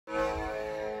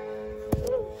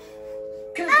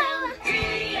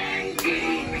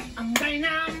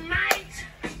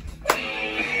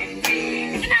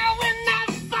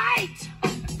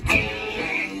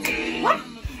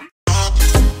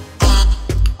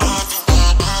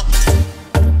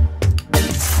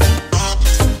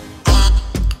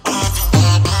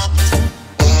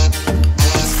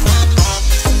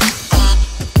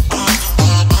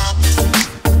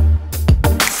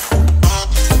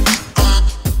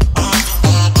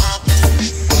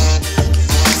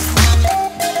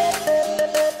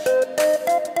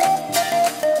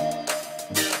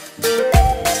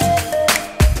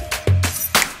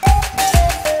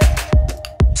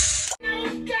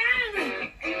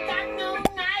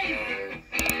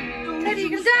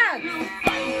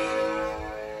dance.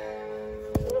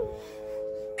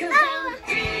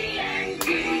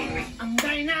 I'm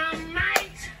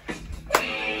dynamite.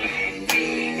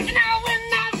 You know when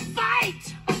I fight.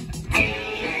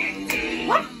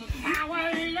 What?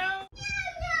 Power low.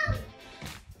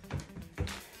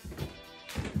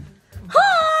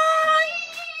 Hi.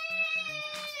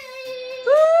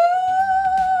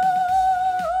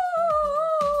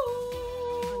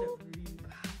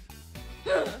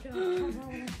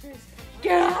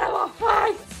 Get out of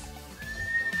my face.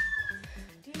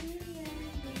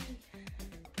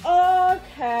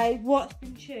 Okay, what's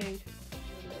been chewed?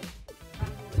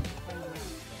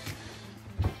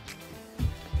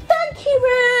 Thank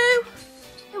you,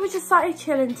 Roo. We just sat here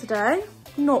chilling today.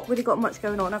 Not really got much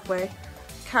going on, have we?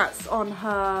 Kat's on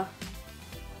her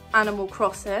Animal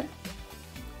Crossing,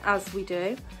 as we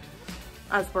do,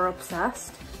 as we're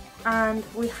obsessed. And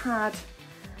we had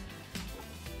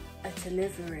a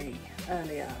delivery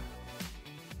earlier.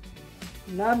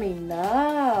 Nummy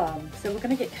num. So we're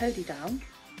gonna get Cody down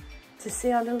to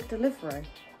see our little delivery.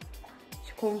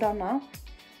 Should we call him down now?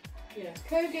 Yeah.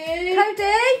 Cody.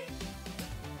 Cody!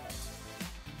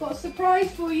 Got a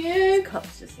surprise for you.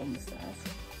 Cup's just on the stairs.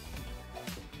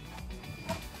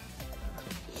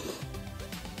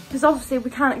 Because obviously we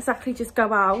can't exactly just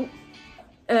go out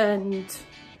and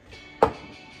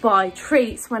buy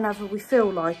treats whenever we feel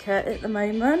like it at the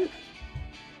moment.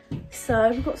 So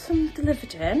we've got some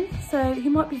delivered in, so he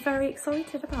might be very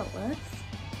excited about this.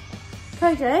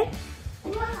 Cody?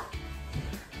 What?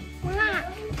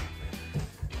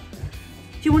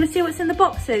 Do you want to see what's in the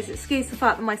boxes? Excuse the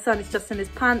fact that my son is just in his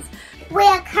pants. We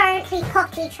are currently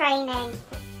potty training.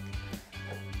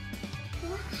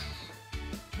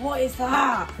 What is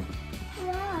that?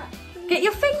 What? Get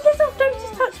your fingers off, don't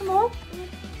just touch them all.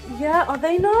 Yeah, are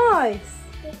they nice?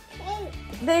 The cake.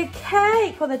 They're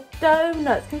cake, or they're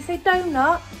donuts. Can you say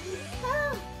donut?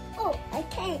 Oh, a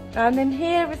cake. And in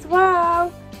here as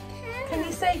well. Can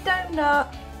you say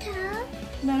donut?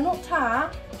 No, not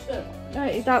tart.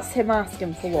 No, that's him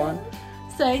asking for one.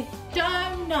 Say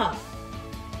donut.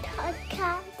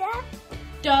 Takada.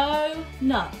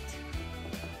 Donut.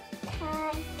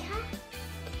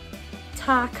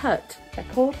 Tarcut. They're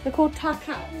called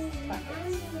tarcuts.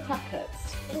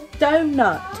 Tarcuts.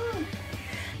 Donut.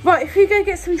 Right, if you go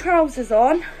get some trousers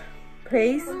on,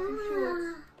 please.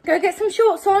 Go get some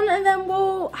shorts on, and then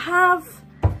we'll have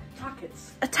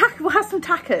we'll have some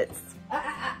tackets.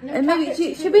 No, And maybe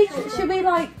should we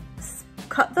like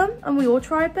cut them and we all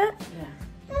try a bit?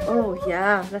 Yeah. Oh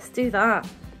yeah, let's do that.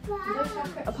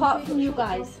 Apart from you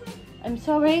guys, I'm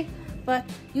sorry, but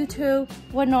you two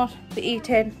will not be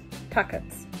eating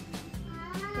tackets.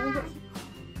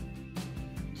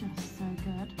 Just so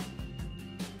good.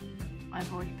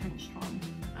 I've already pinched one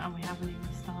and we haven't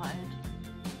even started.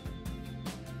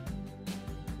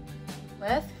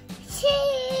 With?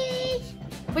 Cheese.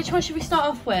 Which one should we start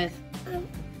off with?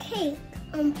 Cake.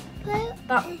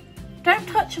 That. Don't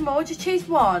touch them all, just choose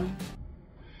one.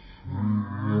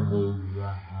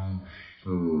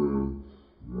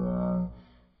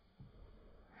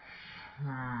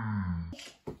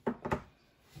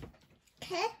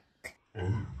 Cake.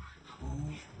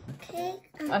 Cake.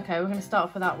 Okay, we're going to start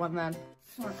off with that one then.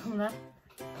 Alright, come there.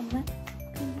 Come there.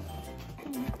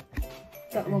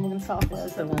 Is that the one we're going to start off with?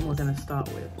 This is the one we're going to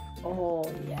start with. Oh,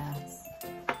 yes.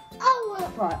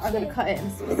 Oh, Right, I'm going to cut it in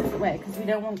a specific way because we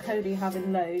don't want Cody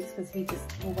having loads because he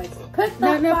just will waste it. Put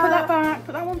that back. Put that back.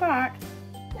 Put that one back.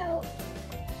 no.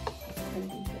 Cody's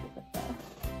a little bit there.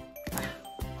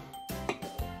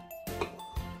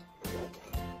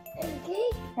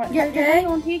 Cake. Right, Yeah, Cody. hang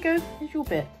on. Here you go. Here's your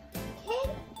bit. Cake.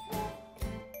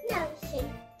 No, see.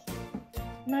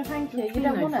 No, thank you. You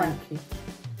don't want it. Thank you.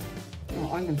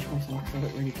 Oh, I'm going to try some because I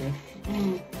look really good.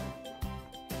 Mm.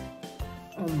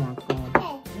 Oh my god.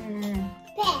 Cake. Mm.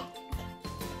 Cake.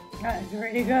 That is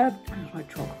really good. It's like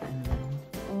chocolate in there.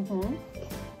 Mm-hmm.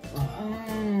 Oh,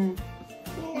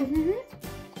 Mm-hmm.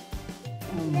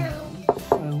 oh my god.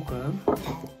 So good. I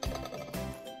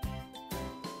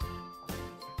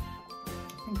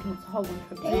think it's a whole one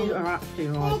for me. These are actually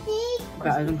like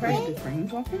better than Krispy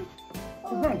Kremes, I think.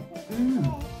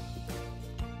 Mm.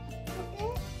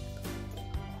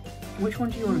 Which one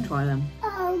do you want to try then?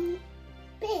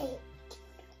 Big.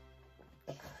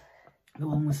 The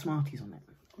one with Smarties on it.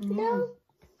 No,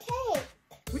 cake.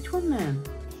 Which one then?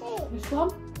 Cake. Which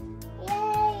one?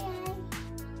 Yay.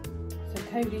 So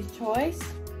Cody's choice.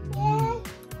 Yay.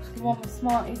 The one with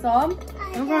Smarties on.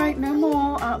 Alright, no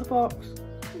more. Out of the box.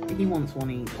 He wants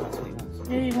one each, that's what he wants.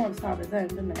 Yeah, he wants to have his own,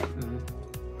 doesn't he? Mm.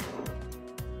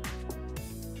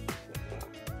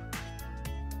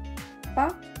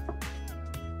 That?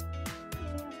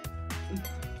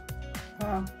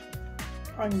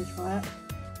 I'm going to try it.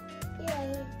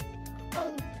 Yay.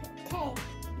 Cake.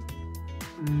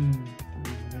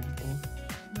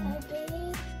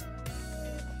 Ready?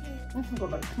 This has got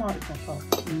like Smarties on top.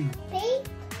 Big.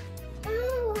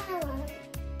 Oh,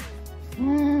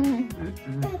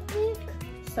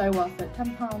 So worth it.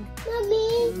 £10.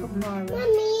 Mummy. From Myra.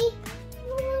 Mummy.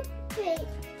 Big.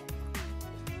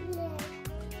 Yeah.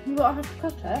 You gotta have to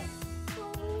cut it.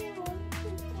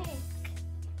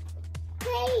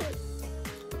 Cake.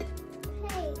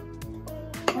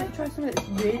 Might try something that's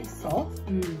really soft.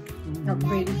 Not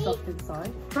really soft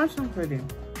inside. Try some pretty.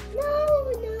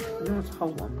 No. No, it's a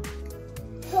whole one.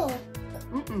 Book.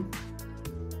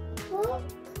 Book.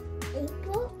 A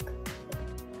book.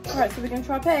 Alright, so we're gonna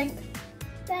try pink.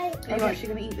 Big. Are you actually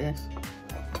going to eat this?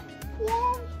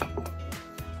 Yeah.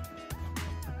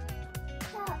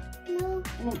 No.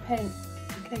 I want pink.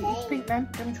 Okay, use pink then.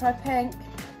 Gonna try pink.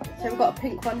 So we've got a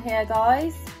pink one here,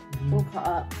 guys. All cut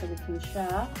up so we can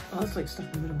share. Oh, that's like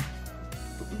stuff in the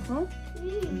middle.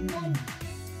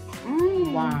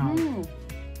 Wow.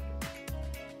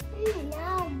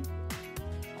 Yum.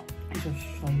 These are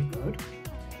so good.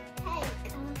 Cake.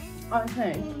 I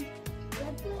think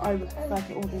I would prefer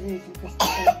to order these in Christmas.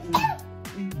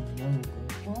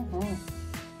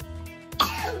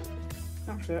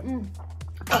 That's it.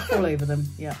 That's all over them.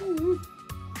 Yeah.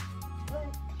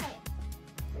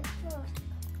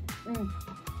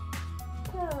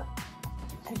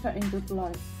 Taste that English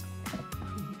light.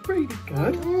 Pretty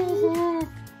good.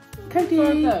 Cody, So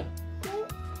are good.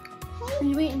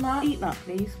 you eating that? Eat that,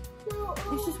 please.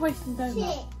 It's just wasting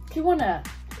donut. Do you want it?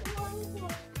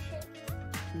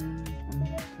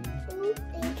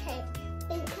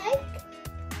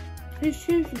 Who's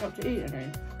choosing not to eat any?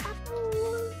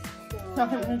 So I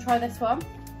think we're going to try this one.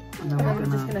 And then And then we're we're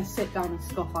just gonna. going to sit down and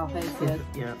scoff our faces.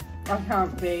 Yeah. I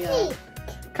can't be...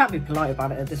 Can't be polite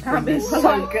about it at this Can't point. be It's polite.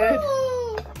 so good.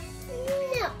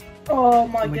 Oh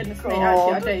my Oh my goodness me.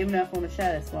 God. Actually, I don't even know if I want to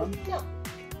share this one. Got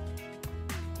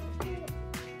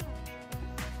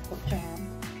jam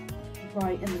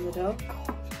right in the middle.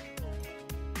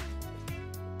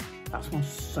 That smells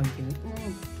so good.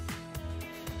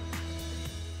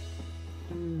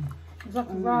 It's like a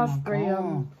Oh my raspberry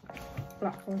God.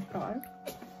 black forest pie.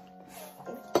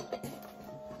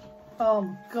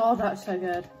 Oh god, that's so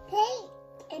good.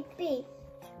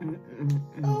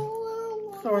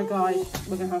 Sorry guys,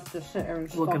 we're gonna have to sit here and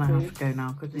We're stop gonna have these. to go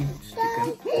now because it's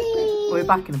too good. We'll be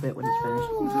back in a bit when it's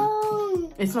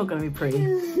finished. It's not going to be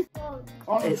pretty.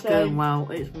 Honestly, It's going well.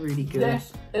 It's really good.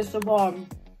 this is the one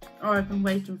I've been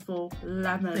waiting for.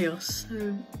 Lemon. They are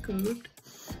so good.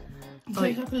 It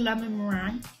tastes like a lemon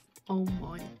meringue. Oh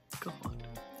my god.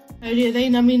 Oh dear, they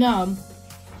nummy numb.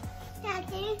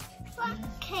 Daddy, what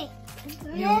cake?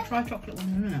 Yeah, we'll try chocolate one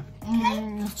in a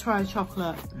minute. Let's try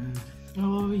chocolate.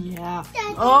 Oh yeah.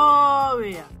 Daddy. Oh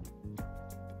yeah.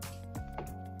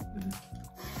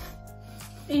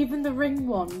 Even the ring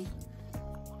ones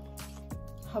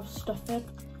have stuffing.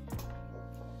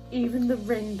 Even the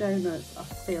ring donuts are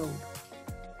filled.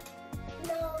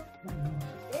 No.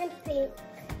 And pink.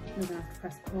 You're gonna have to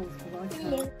press pause for I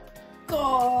Blue. can't.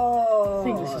 God. I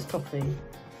think this is toffee.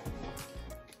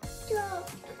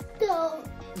 Dog.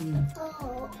 Mm.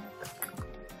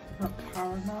 Not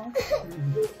caramel.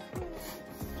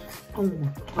 Oh my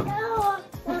god. No,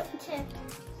 not to.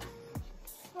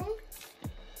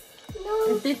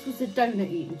 No. If this was a donut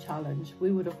eating challenge,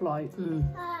 we would have like,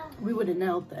 we would have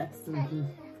nailed this.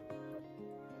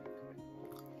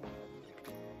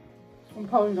 I'm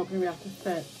probably not going to be able to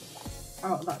fit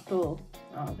out of that door,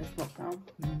 out of this lockdown.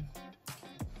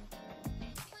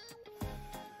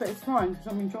 But it's fine because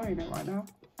I'm enjoying it right now.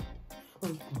 So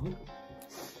good.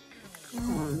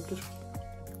 Oh, just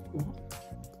what?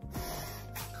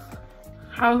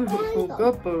 How is it so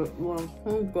good, but it was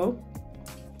so good?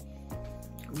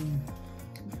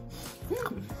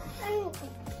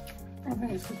 I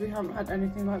think it's because we haven't had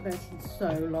anything like this in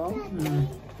so long.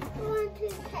 I want to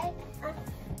take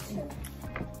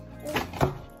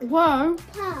Whoa!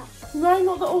 Pop. No,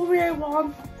 not the Oreo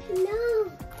one. No.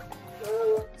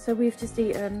 So we've just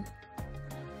eaten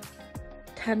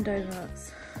 10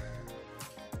 donuts.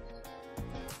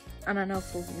 And I now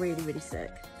feel really, really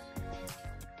sick.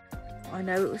 I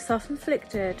know it was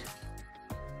self-inflicted,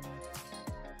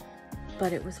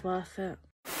 but it was worth it.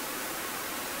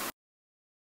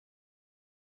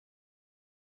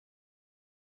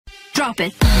 Drop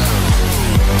it.